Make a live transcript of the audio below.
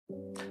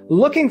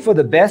Looking for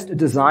the best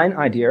design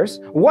ideas?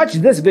 Watch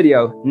this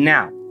video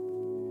now.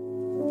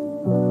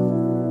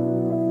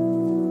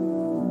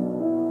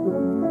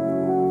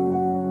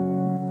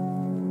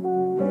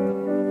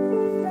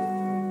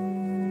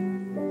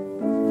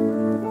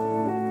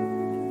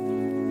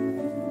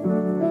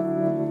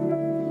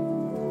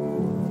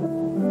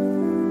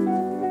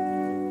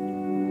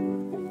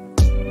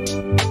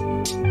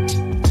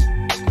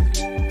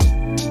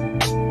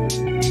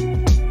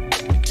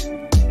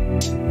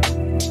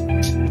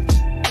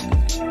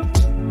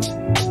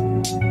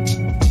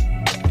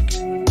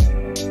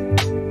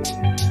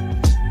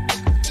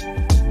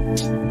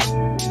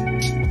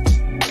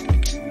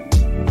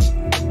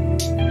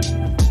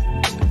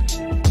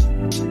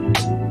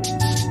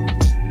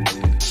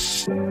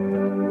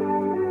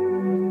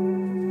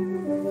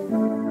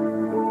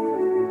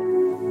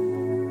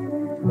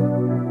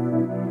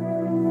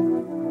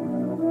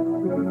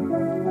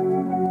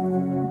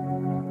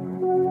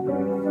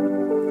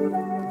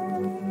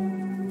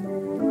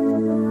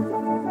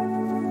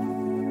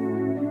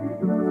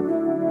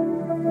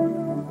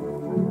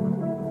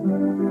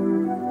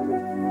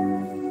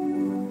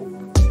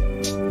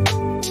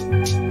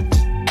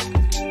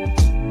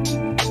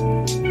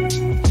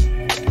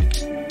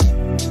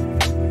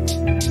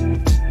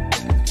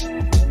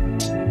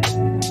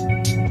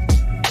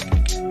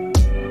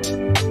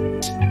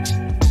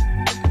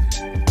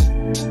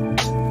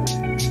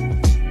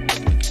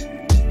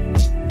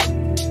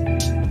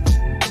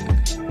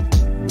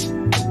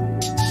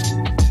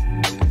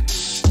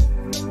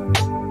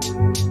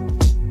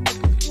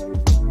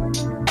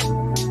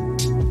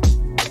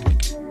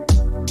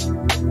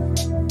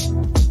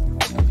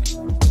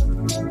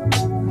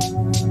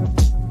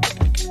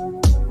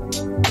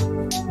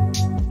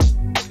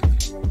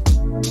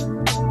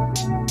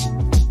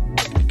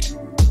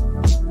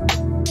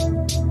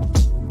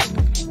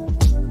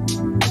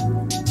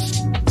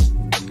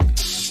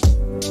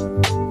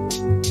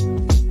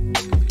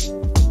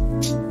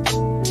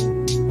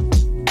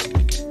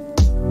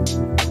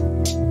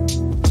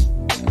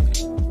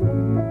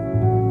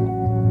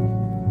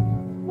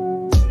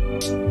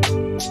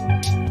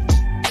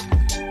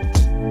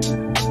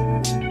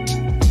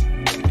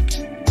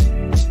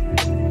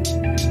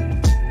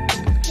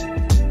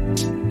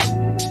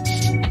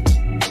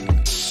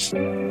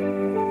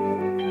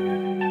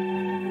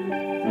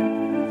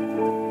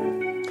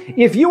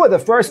 If you are the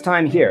first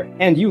time here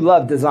and you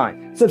love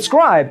design,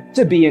 subscribe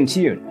to be in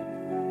tune.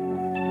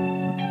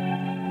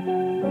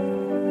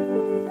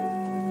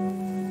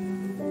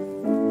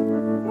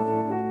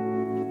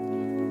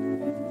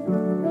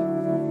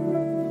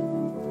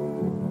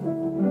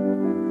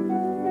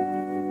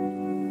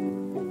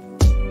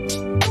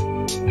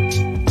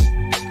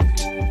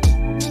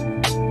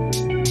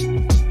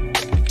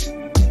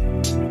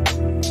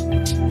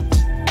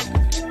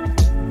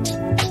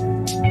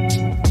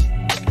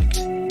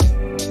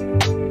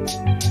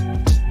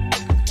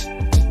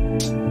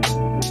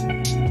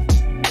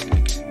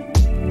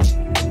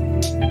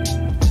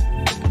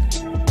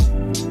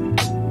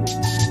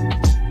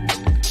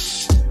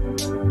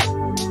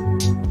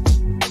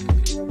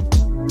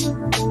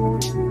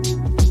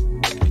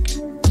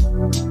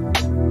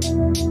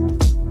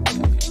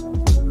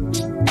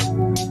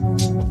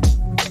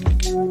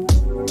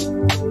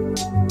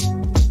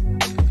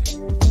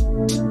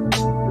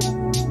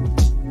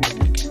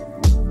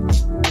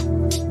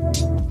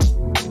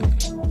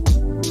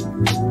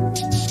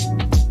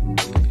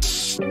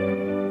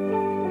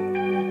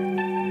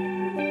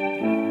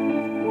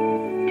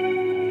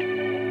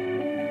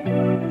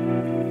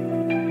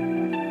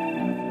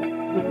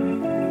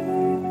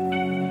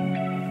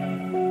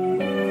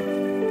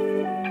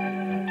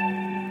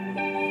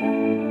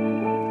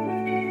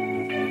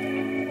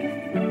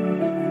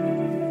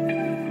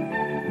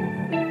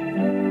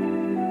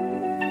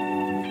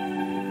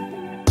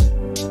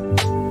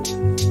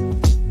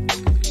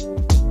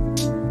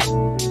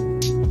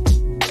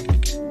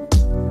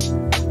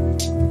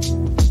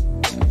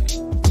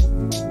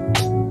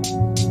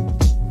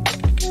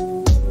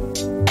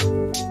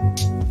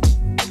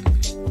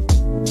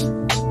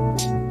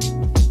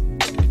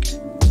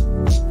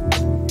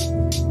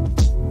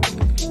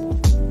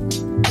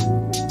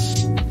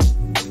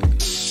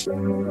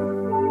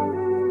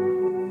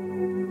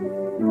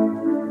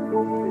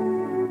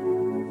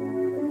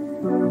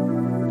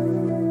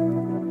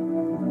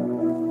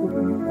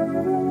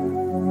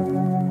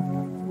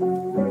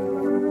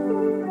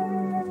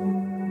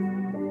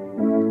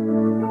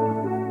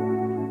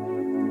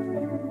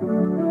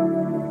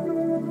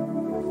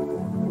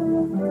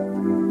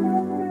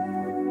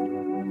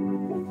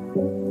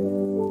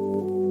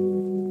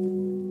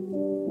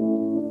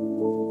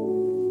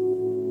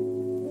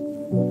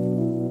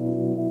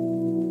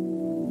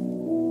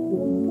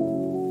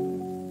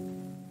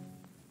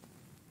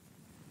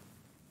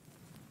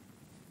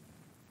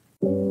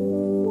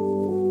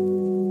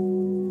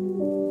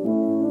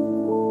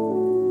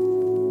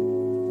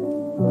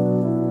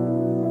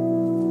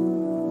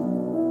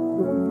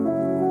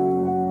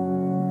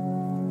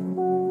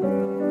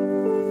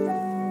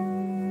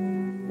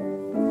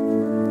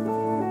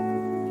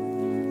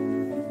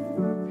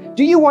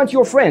 Do you want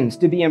your friends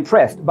to be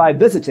impressed by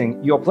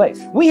visiting your place?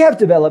 We have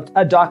developed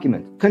a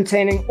document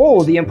containing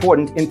all the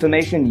important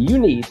information you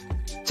need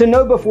to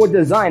know before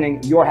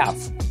designing your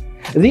house.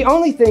 The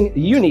only thing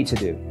you need to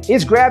do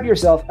is grab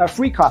yourself a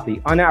free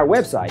copy on our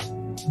website,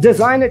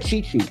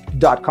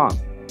 designercheatsheet.com.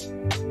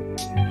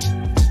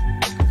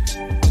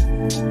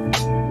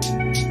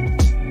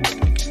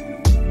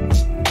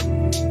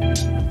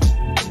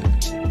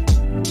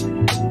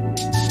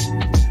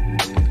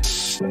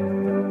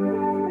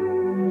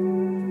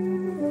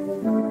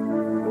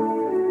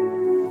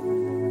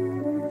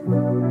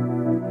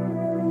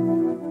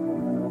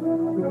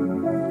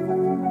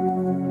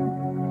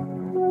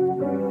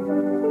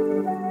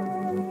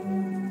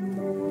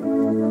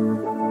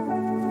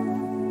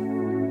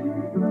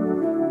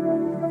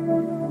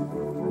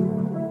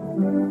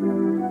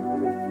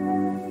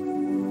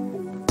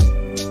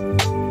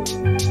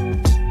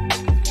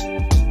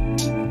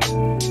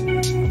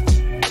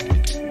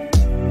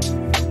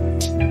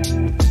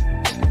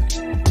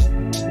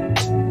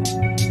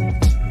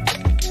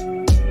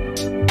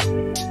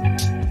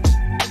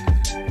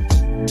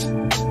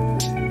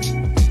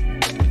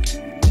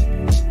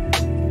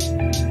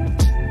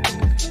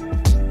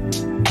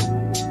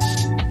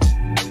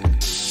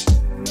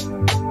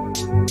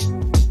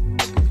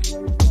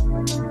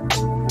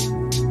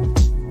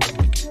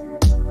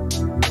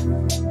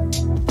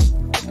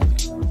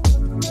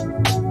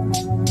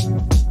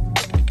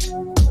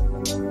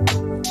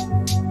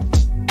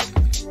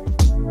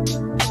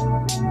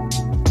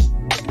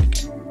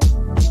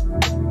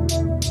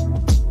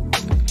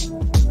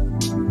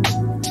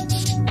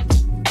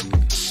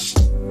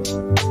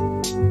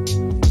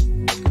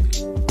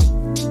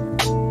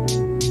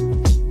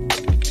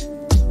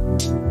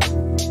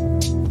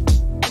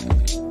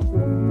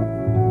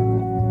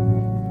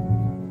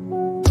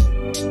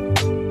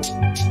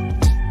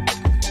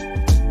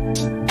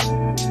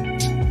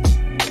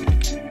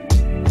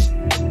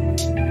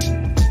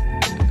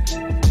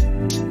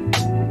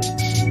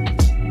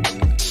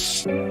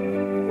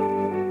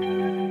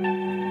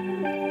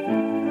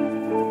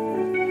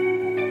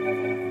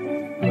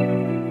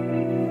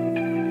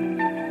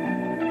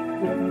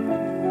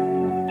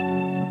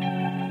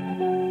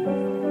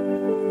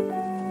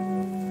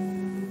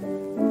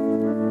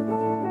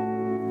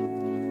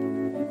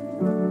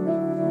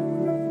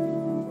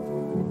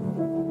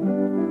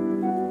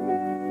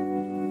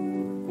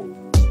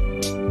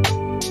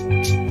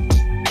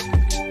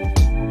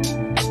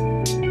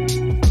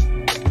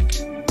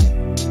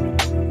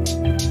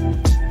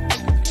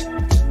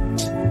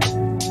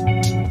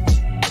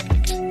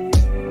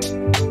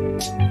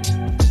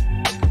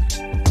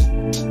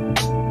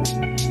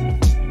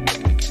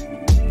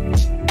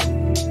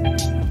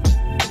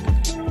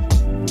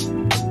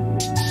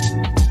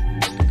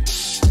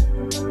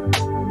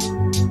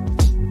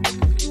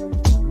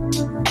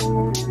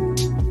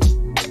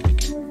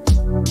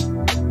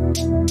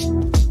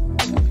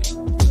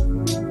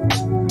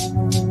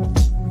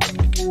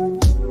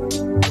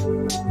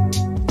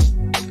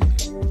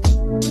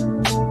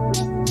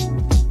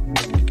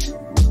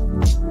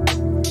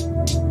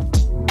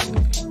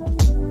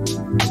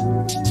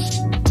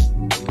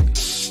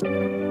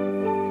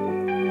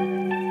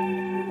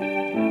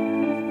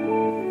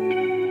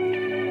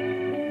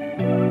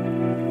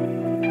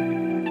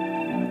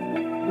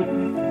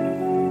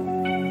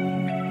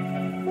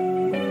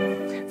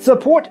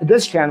 Support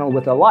this channel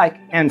with a like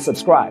and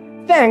subscribe.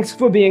 Thanks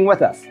for being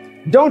with us.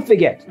 Don't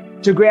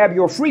forget to grab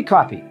your free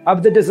copy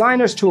of the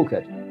Designer's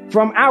Toolkit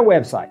from our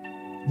website,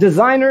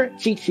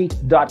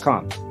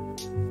 designercheatsheet.com.